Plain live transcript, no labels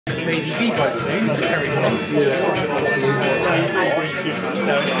Dphi guy too, Terry's on. He's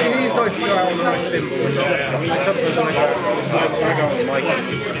nice to go out on the night thimble. Sometimes when I go on the mic,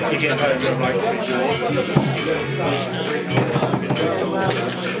 you get home and I'm like,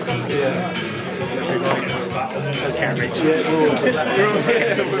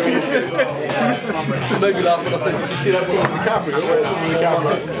 Maybe laugh when I say, did you see that one on the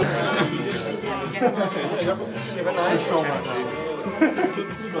camera?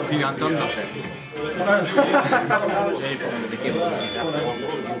 So you haven't done nothing?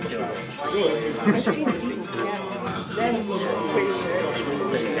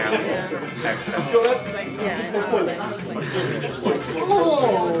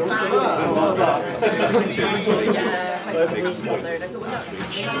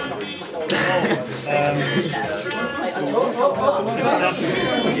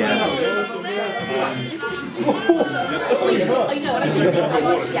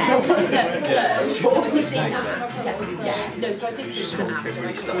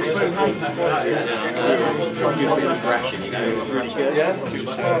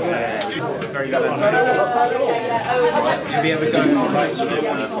 Have you ever done like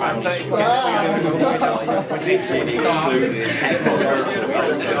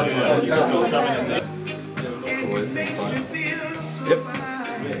Yep.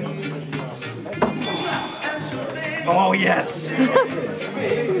 Oh yes!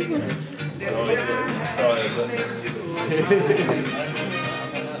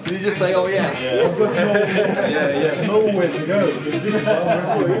 Did you just say oh yes? Yeah. Nowhere to go because this is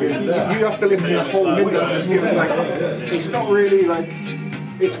You have to lift his whole window. It's not really like,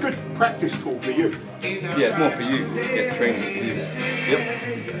 it's good practice tool for you. Yeah, more for you. Get training for you. Yep.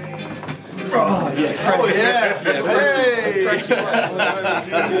 Oh yeah! Oh yeah! Hey!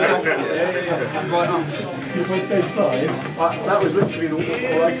 If I stayed tight, That was literally all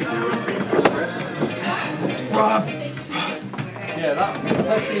I could do. Yeah,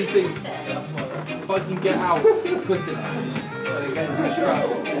 that's the thing. If I can get out quick enough, and get into the strap,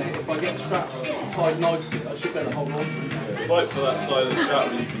 if I get strapped tied nicely, I should be able to hold on. Fight for that side of the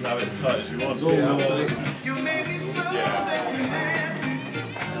strap where you can have it as tight as you want.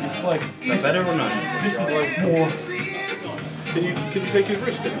 it's like Better or not? this is like more. Can you take his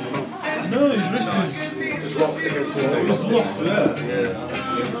wrist in? No, his wrist is locked against the there.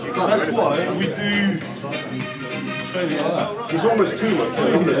 That's why we do training like that. He's almost too much.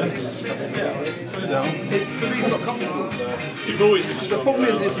 Put it down. For me, it's not comfortable. You've always been The strong. problem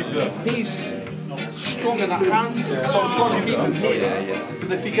is he's strong in that hand, so I'm trying to keep him here.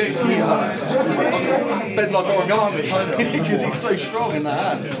 Because if he goes here, I'm bend like origami because he's so strong in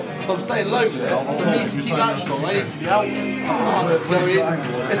that hand. So I'm staying low with it. For me to keep that strong, I need to be out. I can't go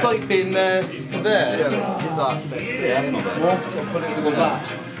in. It's like being there to there. Yeah, that's not bad. So I'll put it with that.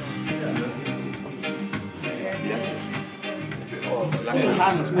 His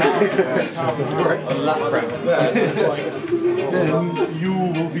hands a lap cramp. Then you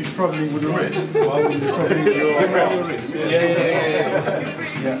will be struggling with the wrist. I will be struggling with your wrist. Yeah.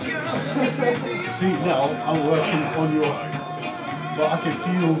 See, now I'm working on your, but I can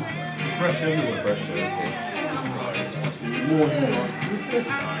feel pressure everywhere. More and more.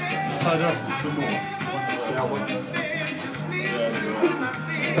 Tied up the more.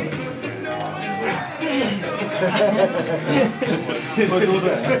 If I go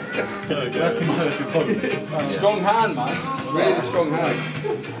there, that can hurt your body. Strong hand, man. Really strong hand.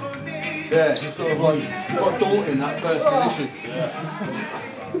 Yeah, it's sort of like quite daunting that first position.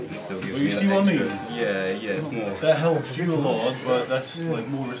 You see what I mean? Yeah, it's more. That helps you a lot, but that's like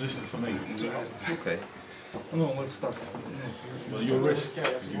more resistant for me. Okay. No, let's stop. Well, your wrist,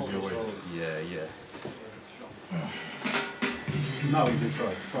 use your weight. Yeah. Now you can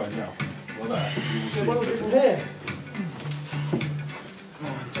try it now. Like that. You will see.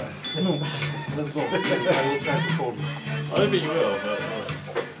 No, let's go. I will try to hold it. I don't think you will, but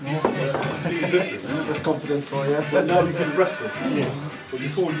There's confidence for you. but now you can wrestle. But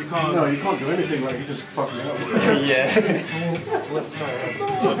before you can't. No, you can't do anything like you just fucking up. Yeah. Let's try it.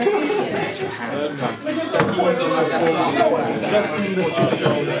 Just in the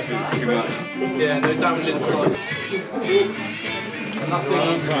shoulder. Yeah, no damage inside.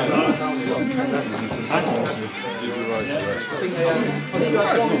 Nothing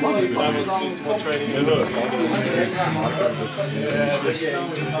training with us.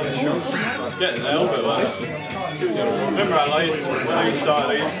 Get an elbow out. Remember when I started,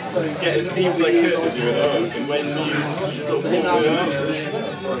 I used to get as deep as I could to do it and when you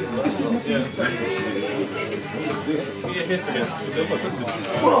your hip against the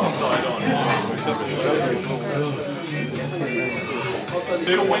side on.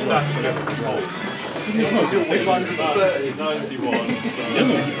 Bill was sat in the pulse. He's 91, so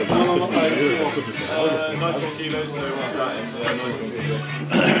 90 kilos, so what's that in 91 kilos?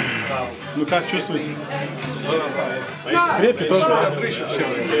 Ну как чувствуете? Крепкий тоже?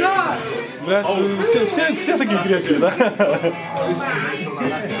 Бля, все такие крепкие, да?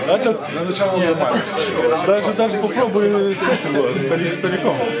 На начало нормально. Даже попробуй с этим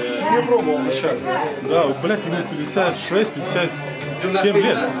стариком. Не пробовал вначале. Да, блядь, ему 56-57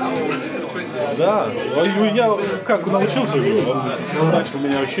 лет. Да, я как научился его, он начал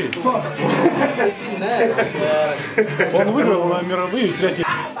меня учить. Он выиграл на мировые третьи.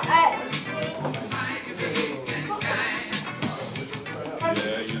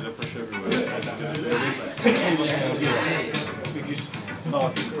 No, I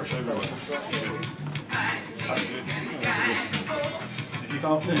think push everywhere. That's good. If you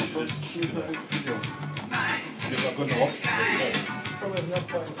can't finish, just keep it. Because I've got no option.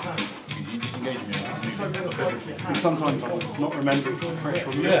 You just engage me. Sometimes I not remember the pressure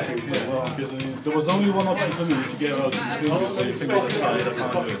on the thing. Well, because there was only one option for me to get out of the field. So you think it's tired, I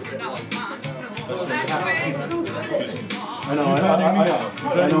can't do it. That's what you have to keep. I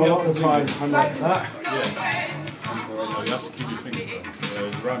know a lot of the time I'm like that. Yeah. You have to keep your fingers there,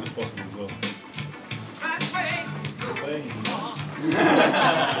 as round as possible as well.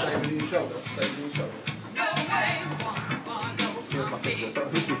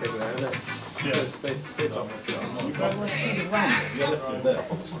 Yeah. Stay top. You can't let it around. Yeah, let's sit there.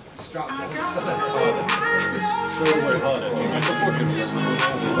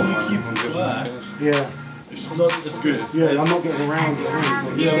 Yeah. It's not as good. Yeah, I'm not getting around to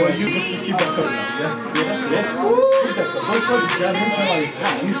him. Yeah, well, you just keep that going now, yeah? Yeah, that's it. Keep that going. Don't try to jab into my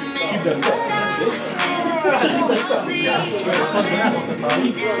hand. Keep that going. That's it.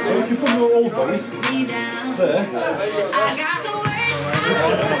 If you put your old bodies there.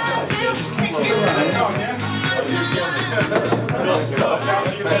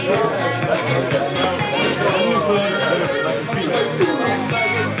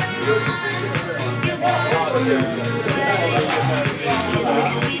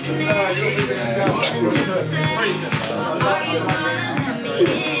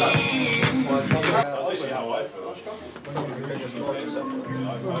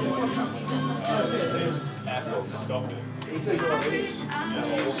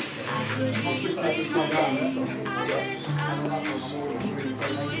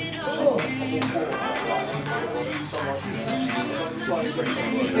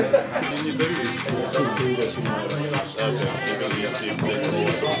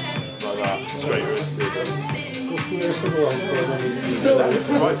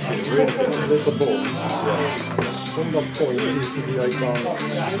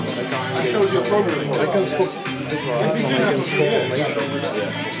 That shows your progress. I can swap.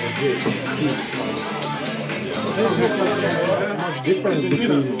 There's not much difference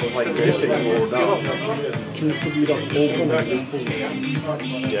between like gripping or down. It seems to be like open like this pull.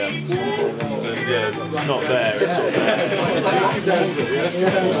 Yeah, it's not there, it's sort of there.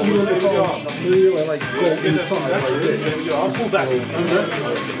 You like go inside like this. I'll pull back.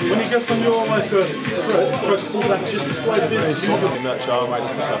 When you get from your like press, try to pull back just a slight bit. Doing that arm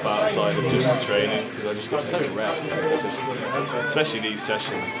wrestling stuff outside of just training, because I just get so wrapped. Especially these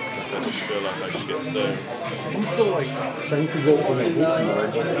sessions, I just feel like I just get so... I'm still like trying to go on a book.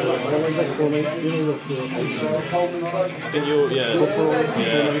 In your, yeah.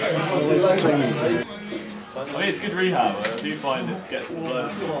 I mean, it's good rehab, I do find it gets the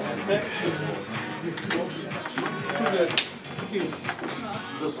blood.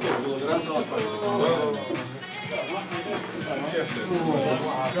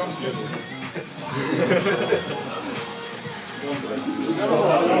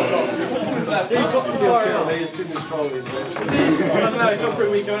 He's got the tire on, he's too strong. I don't know, he's not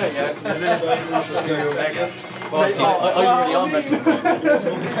pretty weak on it yet. Are you really arm wrestling?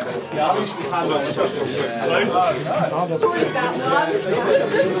 Yeah, I wish it was hand on the just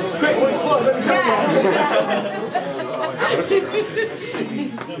quick, boys, come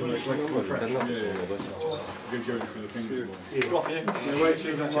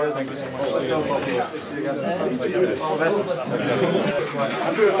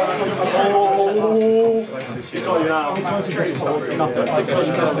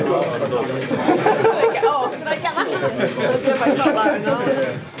Oh, can I get that? Let's see if I got that or not.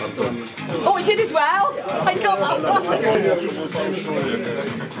 Oh, he did as well. I got that one. That's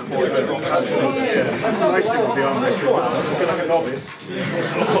the nice thing with the arm wrestling. If you're like a novice.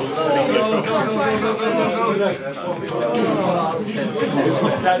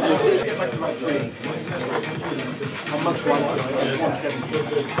 I'm much lighter. I'm 170.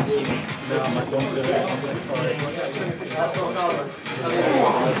 Now I'm like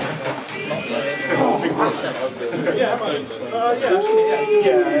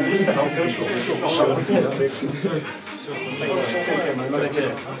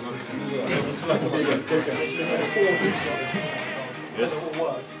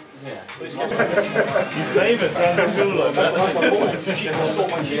He's famous around the school like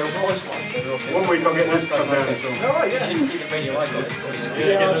that.1 week I'll get this come down and film. You should see the video I got.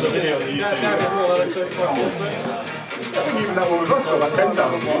 Yeah, get the video on YouTube. I think even that one with us got like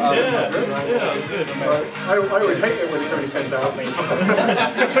 10,000. Yeah, it was good. I always hate it when it's only 10,000.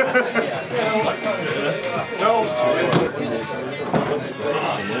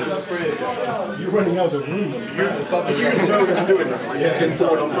 You're running out of room. But you know they're doing that, like you're getting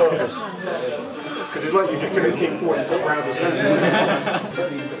forward on purpose. Because it's like you just going to keep forward and put round his hands.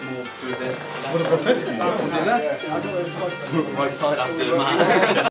 What a professional. Right side after the man.